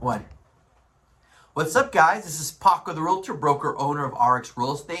One. What's up, guys? This is Paco the Realtor, broker owner of RX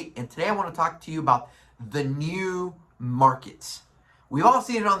Real Estate, and today I want to talk to you about the new markets. We've all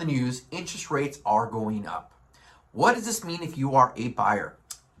seen it on the news. Interest rates are going up. What does this mean if you are a buyer?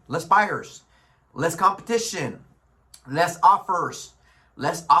 Less buyers, less competition, less offers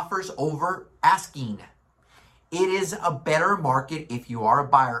over asking. It is a better market if you are a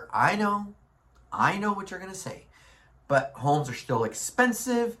buyer. I know what you're going to say, but homes are still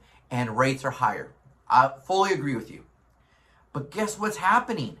expensive and rates are higher. I fully agree with you. But guess what's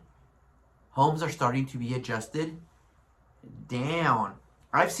happening? Homes are starting to be adjusted down.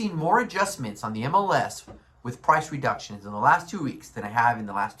 I've seen more adjustments on the MLS with price reductions in the last 2 weeks than I have in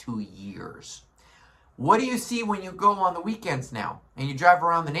the last 2 years. What do you see when you go on the weekends now and you drive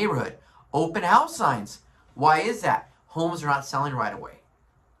around the neighborhood? Open house signs. Why is that? Homes are not selling right away.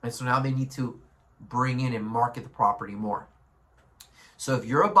 And so now they need to bring in and market the property more. So if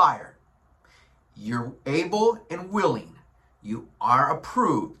you're a buyer, you're able and willing, you are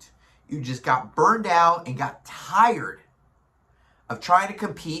approved, you just got burned out and got tired of trying to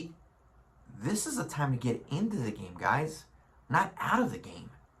compete, this is the time to get into the game, guys, not out of the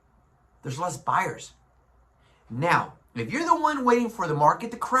game. There's less buyers. Now, if you're the one waiting for the market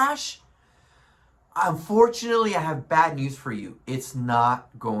to crash, unfortunately, I have bad news for you. It's not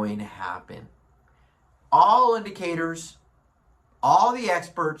going to happen. All indicators, all the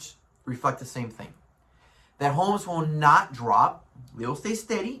experts reflect the same thing. That homes will not drop. They'll stay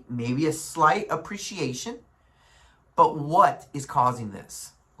steady, maybe a slight appreciation. But what is causing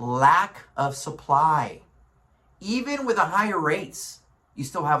this? Lack of supply. Even with the higher rates, you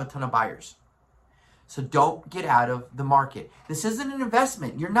still have a ton of buyers. So don't get out of the market. This isn't an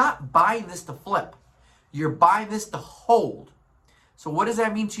investment. You're not buying this to flip. You're buying this to hold. So what does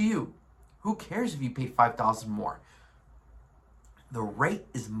that mean to you? Who cares if you pay $5,000 more? The rate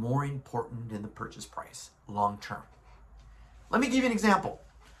is more important than the purchase price long term. Let me give you an example.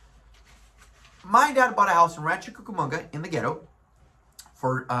 My dad bought a house in Rancho Cucamonga in the ghetto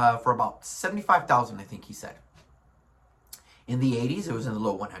for about $75,000, I think he said. In the 80s, it was in the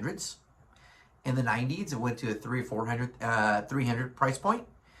low 100s. In the 90s, it went to a 300 price point.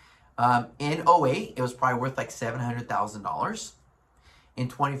 In 08, it was probably worth like $700,000. In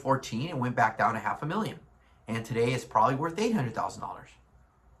 2014, it went back down to $500,000. And today it's probably worth $800,000.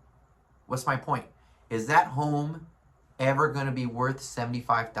 What's my point? Is that home ever going to be worth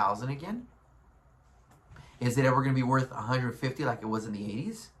 $75,000 again? Is it ever going to be worth $150 like it was in the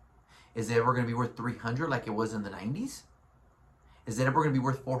 80s? Is it ever going to be worth $300 like it was in the 90s? Is it ever going to be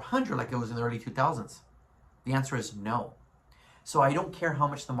worth $400 like it was in the early 2000s? The answer is no. So I don't care how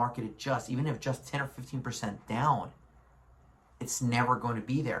much the market adjusts, even if just 10 or 15% down, it's never going to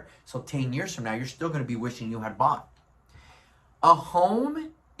be there. So 10 years from now, you're still going to be wishing you had bought. A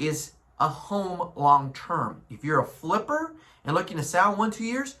home is a home long term. If you're a flipper and looking to sell in 1-2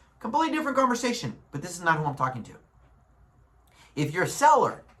 years, completely different conversation. But this is not who I'm talking to. If you're a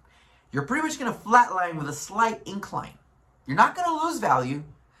seller, you're pretty much going to flatline with a slight incline. You're not going to lose value,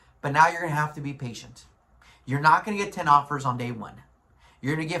 but now you're going to have to be patient. You're not going to get 10 offers on day 1.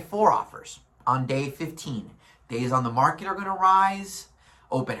 You're going to get 4 offers on day 15. Days on the market are going to rise.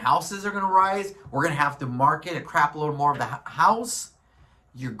 Open houses are going to rise. We're going to have to market a crap load more of the house.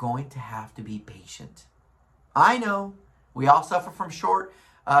 You're going to have to be patient. I know we all suffer from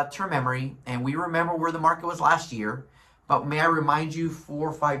short-term memory, and we remember where the market was last year. But may I remind you, 4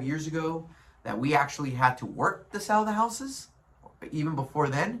 or 5 years ago, that we actually had to work to sell the houses? Even before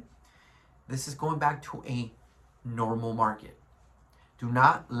then, this is going back to a normal market. Do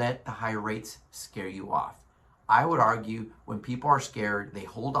not let the high rates scare you off. I would argue when people are scared, they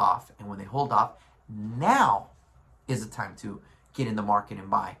hold off. And when they hold off, now is the time to get in the market and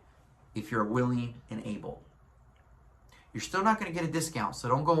buy if you're willing and able. You're still not going to get a discount, so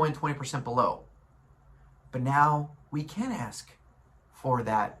don't go in 20% below. But now we can ask for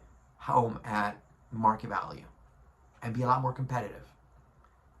that home at market value and be a lot more competitive.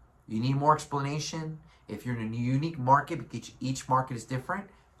 You need more explanation. If you're in a unique market, because each market is different,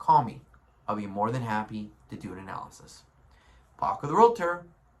 call me. I'll be more than happy to do an analysis. Paco the Realtor,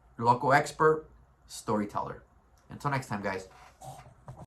 your local expert, storyteller. Until next time, guys.